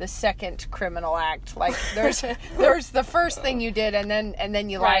criminal act. Like there's the first thing you did, and then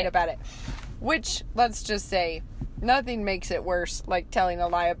you lied about it. Which, let's just say, nothing makes it worse like telling a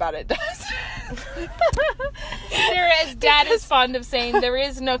lie about it does. Dad is fond of saying, there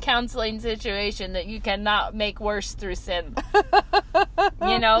is no counseling situation that you cannot make worse through sin.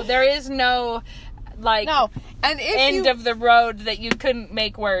 There is no and if end of the road that you couldn't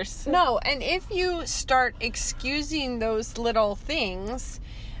make worse. No, and if you start excusing those little things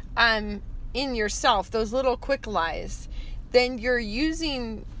in yourself, those little quick lies, then you're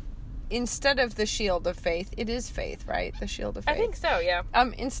using, instead of the shield of faith, it is faith, right? The shield of faith. I think so, yeah.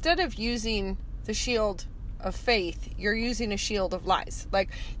 Instead of using the shield of faith, you're using a shield of lies. Like,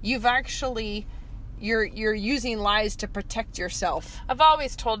 you've actually, you're using lies to protect yourself. I've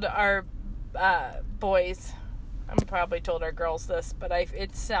always told our boys, I'm probably told our girls this, but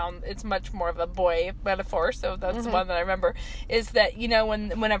it's much more of a boy metaphor, so that's the one that I remember, is that,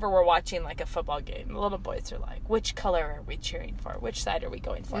 whenever we're watching like a football game, the little boys are like, which color are we cheering for? Which side are we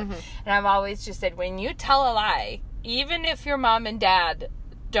going for? And I've always just said, when you tell a lie, even if your mom and dad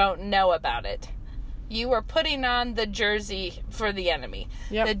don't know about it, you are putting on the jersey for the enemy.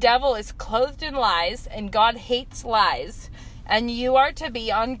 Yep. The devil is clothed in lies, and God hates lies, and you are to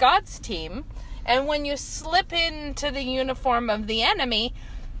be on God's team. And when you slip into the uniform of the enemy,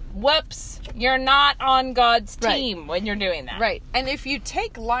 whoops, you're not on God's team when you're doing that. Right. And if you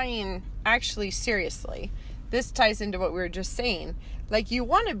take lying actually seriously, this ties into what we were just saying. Like, you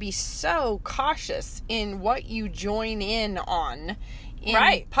want to be so cautious in what you join in on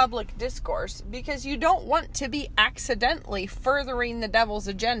in public discourse, because you don't want to be accidentally furthering the devil's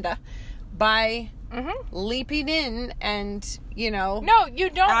agenda by leaping in and, No, you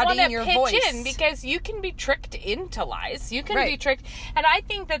don't want to pitch voice in, because you can be tricked into lies. You can be tricked. And I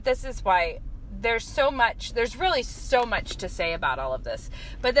think that this is why there's really so much to say about all of this.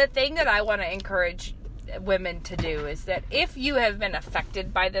 But the thing that I want to encourage women to do is that if you have been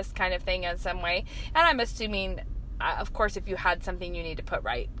affected by this kind of thing in some way, and I'm assuming, of course, if you had something you need to put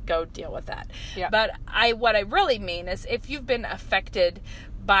right, go deal with that. Yeah. But what I really mean is, if you've been affected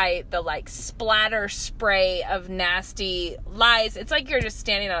by the splatter spray of nasty lies, it's like you're just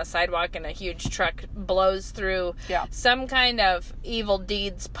standing on a sidewalk and a huge truck blows through some kind of evil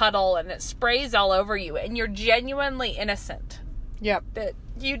deeds puddle and it sprays all over you, and you're genuinely innocent. Yep. That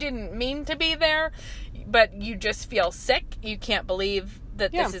you didn't mean to be there, but you just feel sick. You can't believe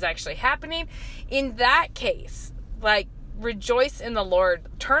that this is actually happening. In that case, rejoice in the Lord.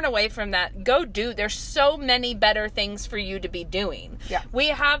 Turn away from that. Go do. There's so many better things for you to be doing. Yeah. We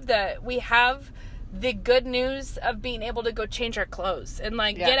have the good news of being able to go change our clothes and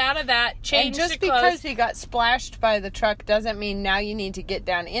get out of that, change the clothes. And just because you got splashed by the truck doesn't mean now you need to get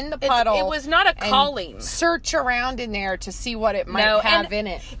down in the puddle. It was not a calling. Search around in there to see what it might have in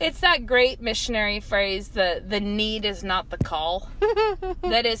it. It's that great missionary phrase, the need is not the call.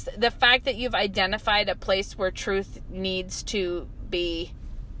 That is the fact that you've identified a place where truth needs to be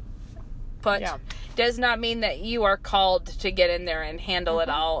put. Does not mean that you are called to get in there and handle it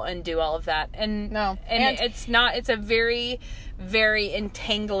all and do all of that. And it's not. It's a very, very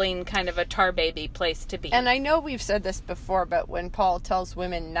entangling kind of a tar baby place to be. And I know we've said this before, but when Paul tells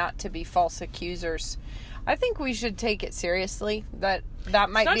women not to be false accusers, I think we should take it seriously. That might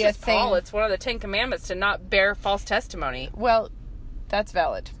It's be not a just thing. Paul, it's one of the 10 Commandments to not bear false testimony. Well, that's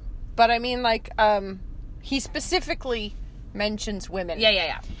valid. But I mean, like, he specifically mentions women.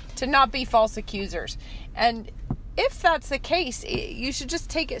 Yeah. To not be false accusers. And if that's the case, you should just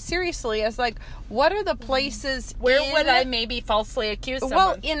take it seriously as, like, what are the places Where would I maybe falsely accuse someone?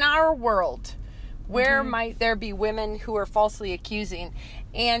 Well, in our world, where might there be women who are falsely accusing?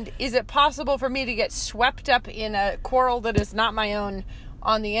 And is it possible for me to get swept up in a quarrel that is not my own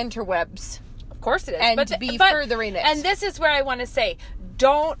on the interwebs? Of course it is. And but furthering it. And this is where I want to say,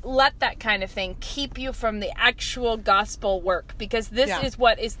 don't let that kind of thing keep you from the actual gospel work, because this is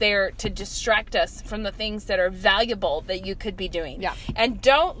what is there to distract us from the things that are valuable that you could be doing. Yeah. And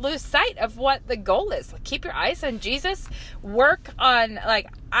don't lose sight of what the goal is. Keep your eyes on Jesus. Work on, like,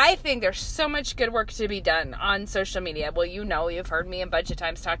 I think there's so much good work to be done on social media. Well, you've heard me a bunch of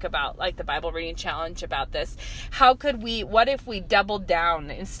times talk about, like, the Bible reading challenge about this. What if we doubled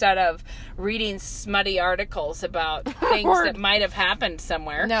down instead of reading smutty articles about things that might have happened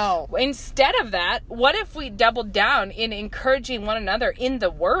somewhere? No. Instead of that, what if we doubled down in encouraging one another in the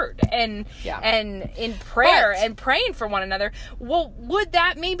Word and in prayer and praying for one another? Well, would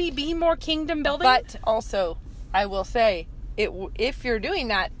that maybe be more kingdom building? But also, I will say, if you're doing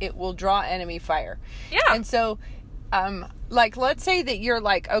that, it will draw enemy fire. Yeah. And so, like, let's say that you're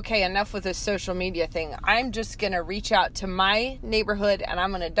like, okay, enough with this social media thing. I'm just going to reach out to my neighborhood, and I'm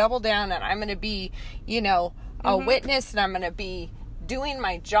going to double down, and I'm going to be, a witness, and I'm going to be doing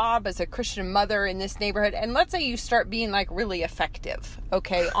my job as a Christian mother in this neighborhood. And let's say you start being, like, really effective,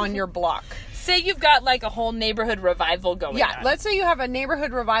 okay, on your block. Say you've got, like, a whole neighborhood revival going on. Yeah, let's say you have a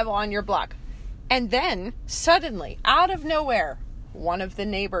neighborhood revival on your block. And then, suddenly, out of nowhere, one of the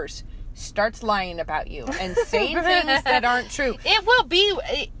neighbors starts lying about you and saying things that aren't true. It will be.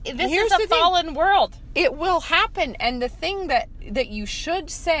 This is a fallen world. It will happen. And the thing that you should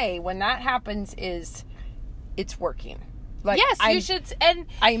say when that happens is, it's working. Like, yes, you should. And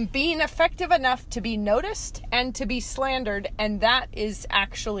I'm being effective enough to be noticed and to be slandered, and that is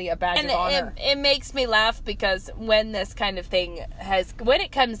actually a badge of honor. It makes me laugh, because when this kind of thing when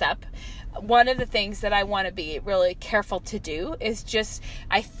it comes up, one of the things that I want to be really careful to do is just,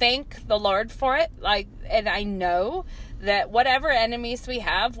 I thank the Lord for it. Like, and I know that whatever enemies we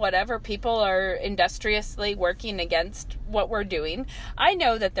have, whatever people are industriously working against what we're doing, I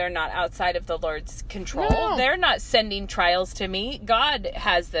know that they're not outside of the Lord's control. No. They're not sending trials to me. God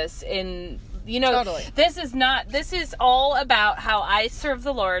has this in, Totally. This is all about how I serve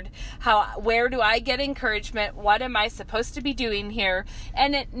the Lord. Where do I get encouragement? What am I supposed to be doing here?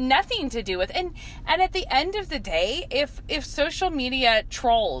 And nothing to do with, and at the end of the day, if social media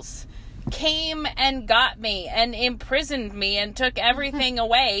trolls came and got me and imprisoned me and took everything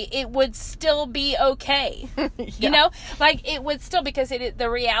away, it would still be okay. Like, it would still, because the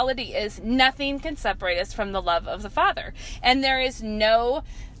reality is nothing can separate us from the love of the Father. And there is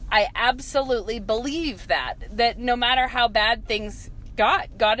I absolutely believe that no matter how bad things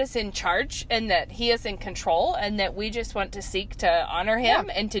God is in charge, and that He is in control, and that we just want to seek to honor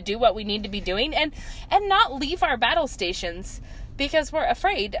Him and to do what we need to be doing, and not leave our battle stations because we're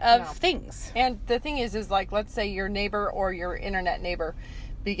afraid of things. And the thing is like, let's say your neighbor or your internet neighbor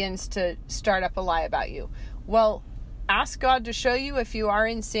begins to start up a lie about you. Well, ask God to show you if you are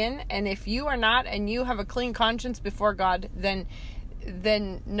in sin, and if you are not, and you have a clean conscience before God, then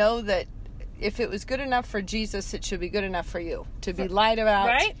know that if it was good enough for Jesus, it should be good enough for you to be lied about.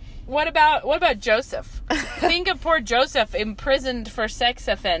 Right? What about Joseph? Think of poor Joseph, imprisoned for sex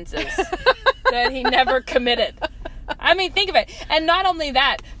offenses that he never committed. I mean, think of it. And not only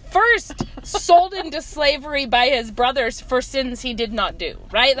that, first sold into slavery by his brothers for sins he did not do,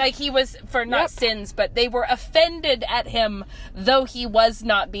 right? Like, he was, for not sins, but they were offended at him, though he was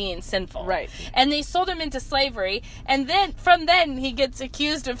not being sinful. Right. And they sold him into slavery, and then, from then, he gets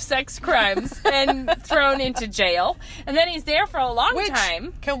accused of sex crimes and thrown into jail. And then he's there for a long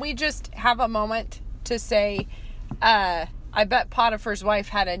time. Can we just have a moment to say, I bet Potiphar's wife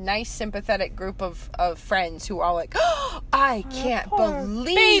had a nice, sympathetic group of friends who were all like, oh, I can't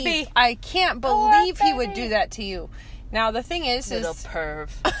believe he would do that to you. Now, the thing is... Little perv.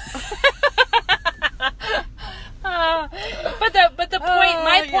 But the point,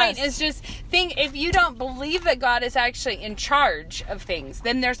 my point is just, if you don't believe that God is actually in charge of things,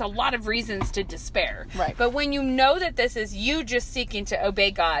 then there's a lot of reasons to despair. Right. But when you know that this is you just seeking to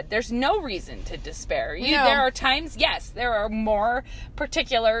obey God, there's no reason to despair. There are times, yes, there are more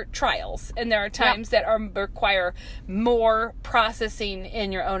particular trials, and there are times that require more processing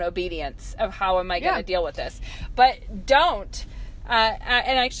in your own obedience of how am I going to deal with this. But don't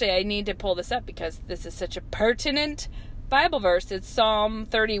And actually, I need to pull this up because this is such a pertinent Bible verse. It's Psalm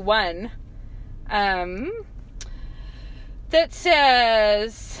 31. That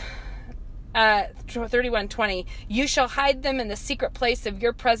says, 31:20, you shall hide them in the secret place of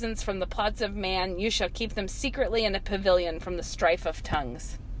your presence from the plots of man. You shall keep them secretly in a pavilion from the strife of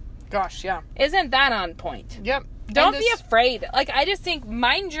tongues. Gosh, yeah. Isn't that on point? Yep. Don't be afraid. Like, I just think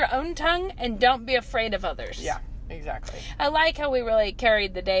mind your own tongue and don't be afraid of others. Yeah, exactly. I like how we really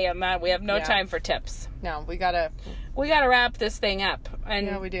carried the day on that. We have no time for tips. No, we gotta wrap this thing up. And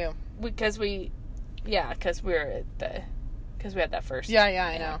yeah, we do. Because we had that first. Yeah,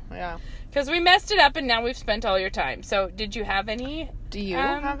 I know. Yeah. Because we messed it up and now we've spent all your time. So, did you have any? Do you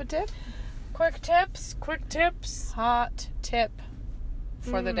have a tip? Quick tips. Hot tip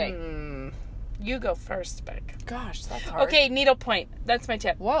for the day. You go first, Beck. Gosh, that's hard. Okay, needlepoint. That's my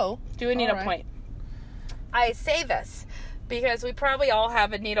tip. Whoa. Do a needlepoint. I say this because we probably all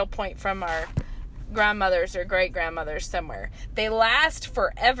have a needlepoint from our grandmothers or great-grandmothers somewhere. They last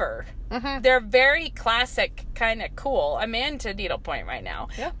forever. Mm-hmm. They're very classic, kind of cool. I'm into needlepoint right now.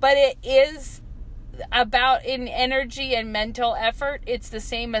 Yeah. But it is about, in energy and mental effort, it's the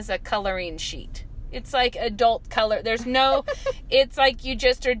same as a coloring sheet. It's like adult color. There's no, it's like you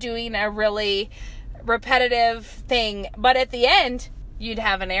just are doing a really repetitive thing. But at the end, you'd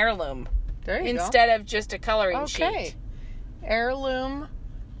have an heirloom. There you go. Instead of just a coloring sheet. Okay. Heirloom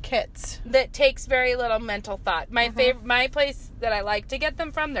kits. That takes very little mental thought. My my place that I like to get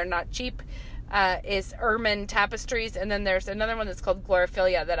them from, they're not cheap, is Ermine Tapestries. And then there's another one that's called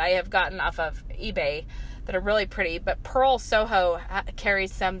Glorophilia that I have gotten off of eBay that are really pretty. But Pearl Soho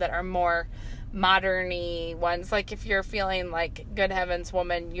carries some that are more modern-y ones. Like if you're feeling like, good heavens,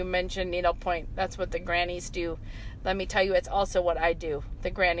 woman, you mentioned needlepoint. That's what the grannies do. Let me tell you, it's also what I do.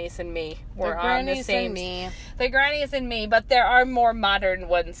 The grannies and me. We're on the same. The grannies and me, but there are more modern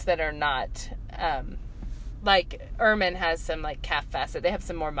ones that are not. Like Ermine has some like calf facet. They have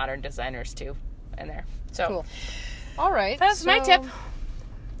some more modern designers too in there. So cool. All right. That's my tip.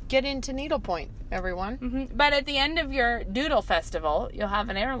 Get into needlepoint, everyone. Mm-hmm. But at the end of your doodle festival, you'll have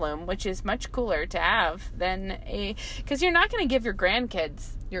an heirloom, which is much cooler to have than because you're not going to give your grandkids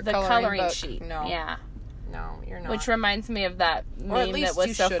the coloring sheet. No. Yeah. No, you're not. Which reminds me of that meme that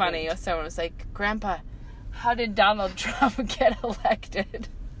was so funny. Someone was like, Grandpa, how did Donald Trump get elected?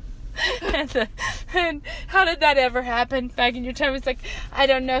 and how did that ever happen back in your time? It's like, I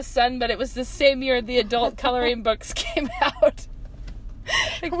don't know, son, but it was the same year the adult coloring books came out.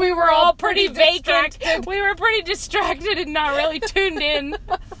 Like, we were all pretty vacant. We were pretty distracted and not really tuned in.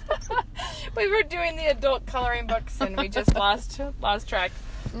 We were doing the adult coloring books and we just lost track.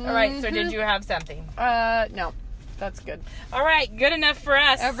 Mm-hmm. All right, so did you have something? No. That's good. All right, good enough for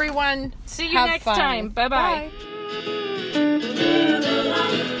us. Everyone, see you next time. Bye-bye. Bye.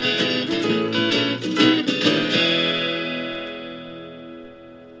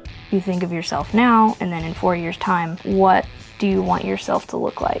 You think of yourself now, and then in 4 years' time, what do you want yourself to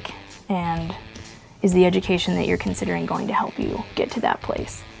look like? And is the education that you're considering going to help you get to that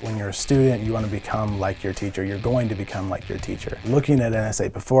place? When you're a student, you want to become like your teacher. You're going to become like your teacher. Looking at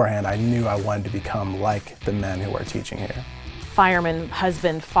NSA beforehand, I knew I wanted to become like the men who are teaching here. Fireman,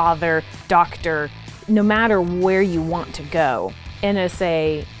 husband, father, doctor, no matter where you want to go,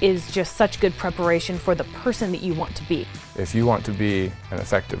 NSA is just such good preparation for the person that you want to be. If you want to be an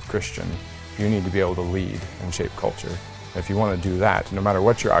effective Christian, you need to be able to lead and shape culture. If you want to do that, no matter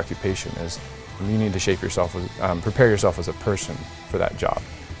what your occupation is, you need to shape yourself, prepare yourself as a person for that job.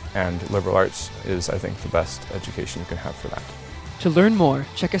 And liberal arts is, I think, the best education you can have for that. To learn more,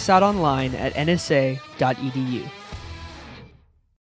 check us out online at nsa.edu.